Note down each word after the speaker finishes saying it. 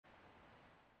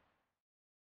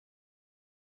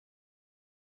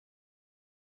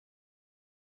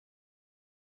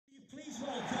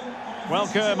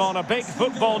Welcome on a big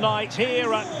football night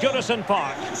here at Goodison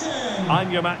Park. I'm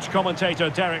your match commentator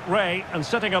Derek Ray, and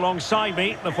sitting alongside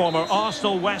me, the former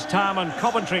Arsenal, West Ham and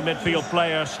Coventry midfield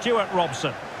player Stuart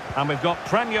Robson. And we've got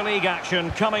Premier League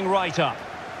action coming right up.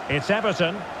 It's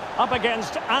Everton up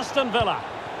against Aston Villa.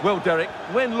 Well, Derek,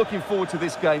 when looking forward to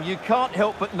this game, you can't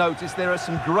help but notice there are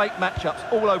some great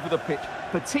matchups all over the pitch,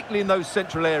 particularly in those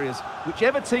central areas.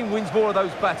 Whichever team wins more of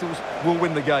those battles will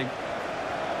win the game.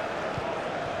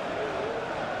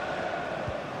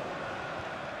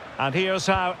 And here's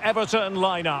how Everton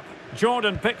line up.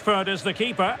 Jordan Pickford is the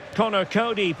keeper. Connor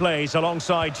Cody plays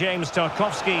alongside James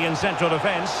Tarkowski in central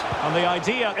defence. And the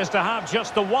idea is to have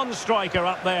just the one striker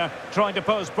up there trying to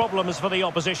pose problems for the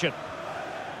opposition.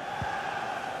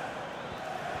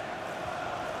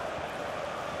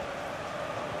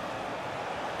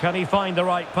 Can he find the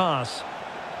right pass?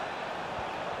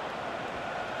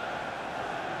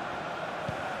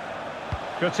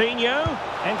 Coutinho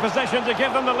in position to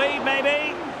give them the lead,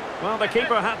 maybe. Well, the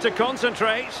keeper had to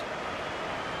concentrate.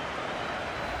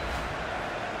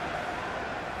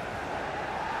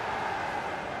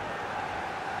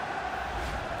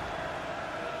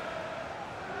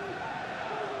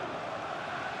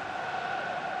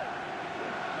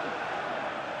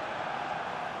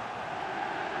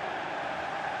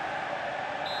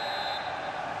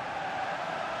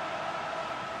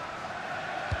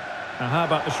 Now, how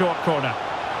about the short corner?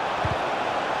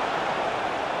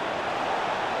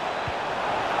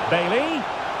 Bailey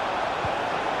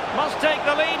must take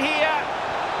the lead here,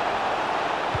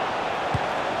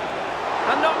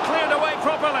 and not cleared away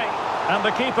properly, and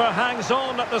the keeper hangs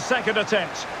on at the second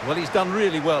attempt. Well, he's done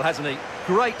really well, hasn't he?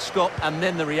 Great stop and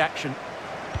then the reaction.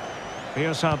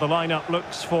 Here's how the lineup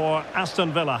looks for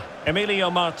Aston Villa. Emilio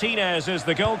Martinez is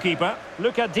the goalkeeper.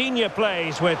 Luca Digne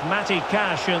plays with Matty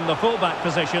Cash in the fullback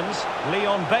positions.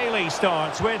 Leon Bailey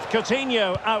starts with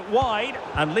Coutinho out wide.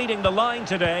 And leading the line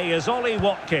today is Ollie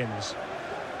Watkins.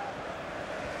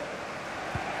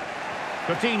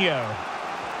 Coutinho.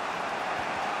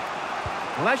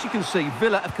 Well, as you can see,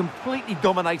 Villa have completely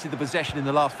dominated the possession in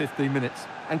the last 15 minutes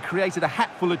and created a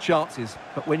hatful of chances.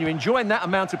 But when you're enjoying that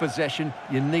amount of possession,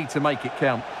 you need to make it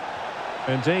count.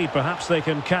 Indeed, perhaps they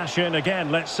can cash in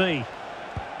again, let's see.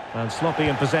 And sloppy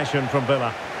in possession from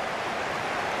Villa.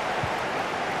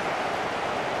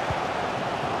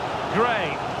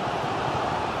 Gray.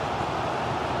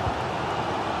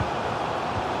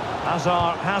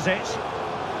 Hazard has it.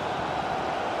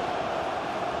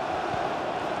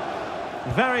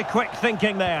 Very quick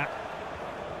thinking there.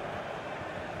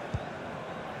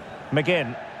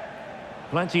 McGinn.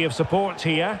 Plenty of support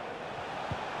here.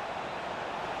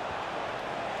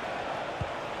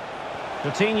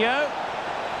 Coutinho.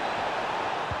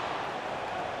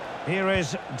 Here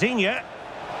is Digne.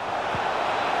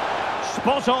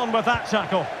 Spot on with that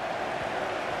tackle.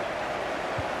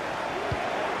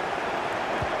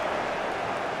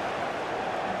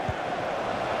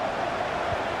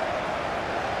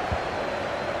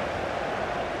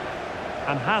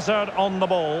 And Hazard on the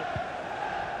ball.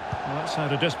 Well, that's how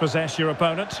to dispossess your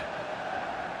opponent.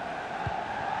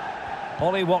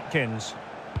 Ollie Watkins.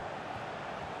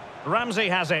 Ramsey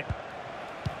has it.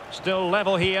 Still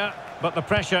level here, but the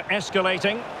pressure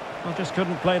escalating. Well, just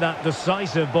couldn't play that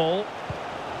decisive ball.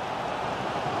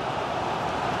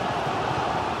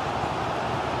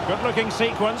 Good-looking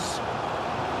sequence.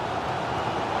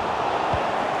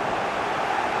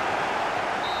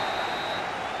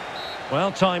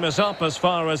 Well, time is up as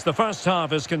far as the first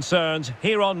half is concerned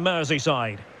here on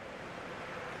Merseyside.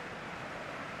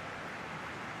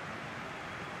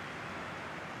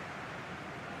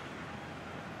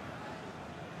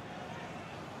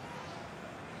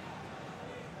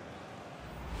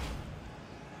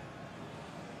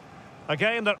 A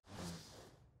game that...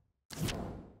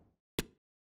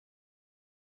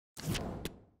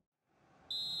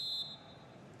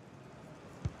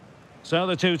 So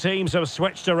the two teams have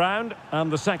switched around and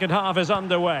the second half is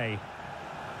underway.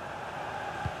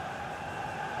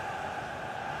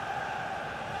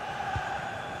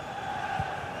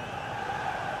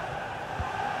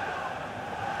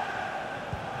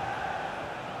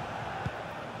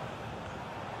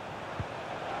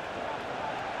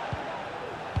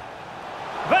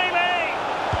 Bailey!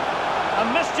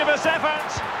 A mischievous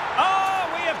effort.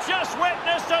 Oh, we have just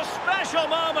witnessed a special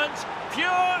moment.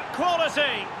 Pure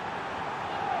quality.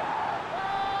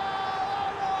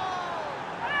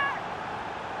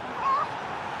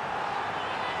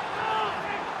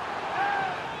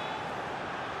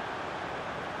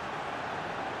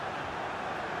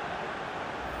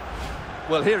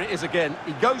 Well, here it is again.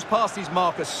 He goes past his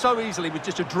marker so easily with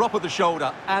just a drop of the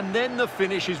shoulder, and then the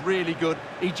finish is really good.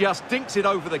 He just dinks it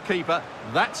over the keeper.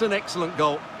 That's an excellent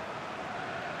goal.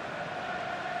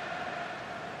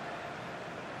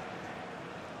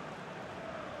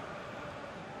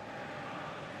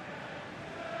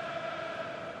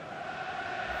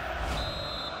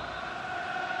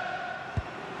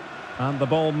 And the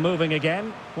ball moving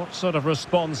again. What sort of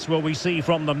response will we see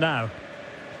from them now?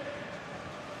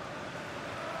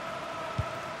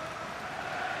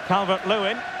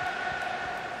 Calvert-Lewin.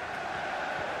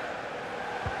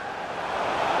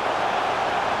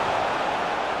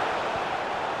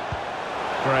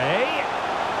 Gray.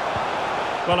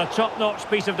 Well, a top-notch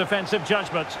piece of defensive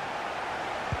judgment.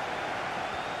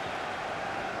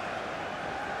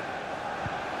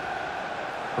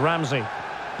 Ramsey.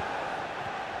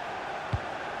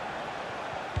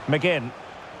 McGinn.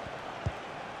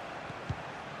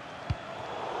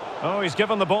 Oh, he's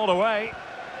given the ball away.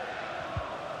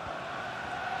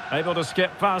 Able to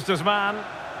skip past his man.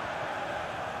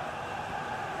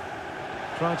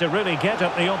 Trying to really get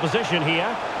at the opposition here.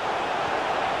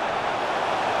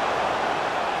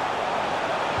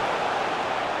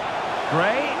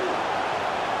 Gray.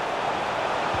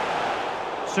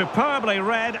 Superbly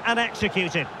read and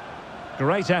executed.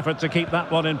 Great effort to keep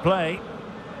that one in play.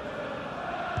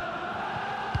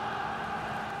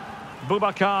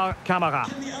 Boubacar Kamara.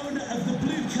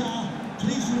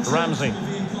 Ramsey.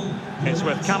 It's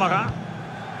with Kamara.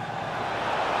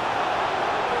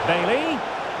 Bailey.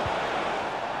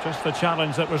 Just the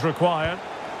challenge that was required.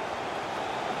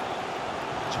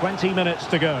 20 minutes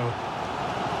to go.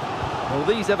 Well,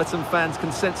 these Everton fans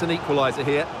can sense an equaliser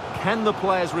here. Can the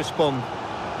players respond?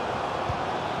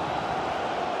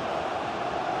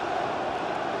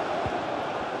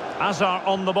 Azar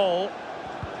on the ball.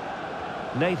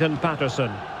 Nathan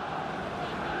Patterson.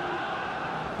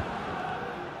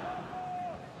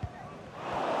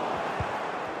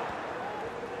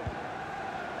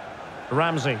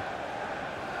 Ramsey.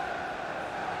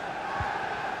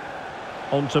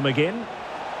 On to McGinn.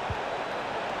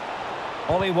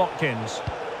 Ollie Watkins.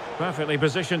 Perfectly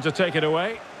positioned to take it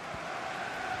away.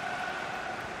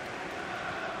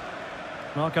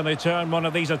 How can they turn one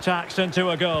of these attacks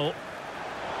into a goal?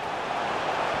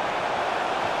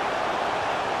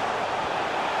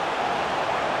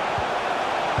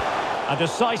 A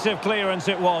decisive clearance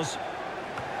it was.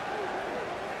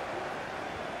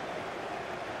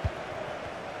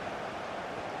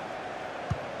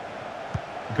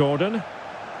 Gordon.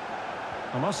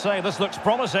 I must say, this looks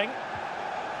promising.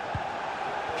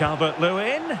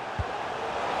 Calvert-Lewin.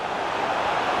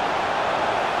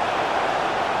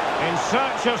 In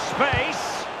search of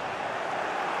space.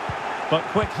 But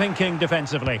quick thinking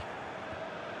defensively.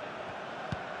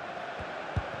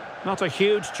 Not a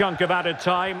huge chunk of added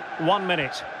time. 1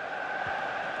 minute.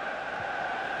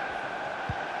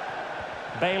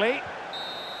 Bailey.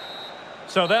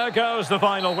 So there goes the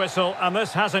final whistle, and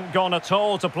this hasn't gone at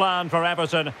all to plan for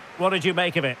Everton. What did you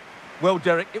make of it? Well,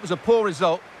 Derek, it was a poor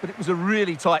result, but it was a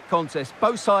really tight contest.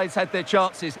 Both sides had their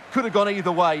chances, could have gone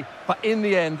either way, but in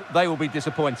the end, they will be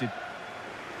disappointed.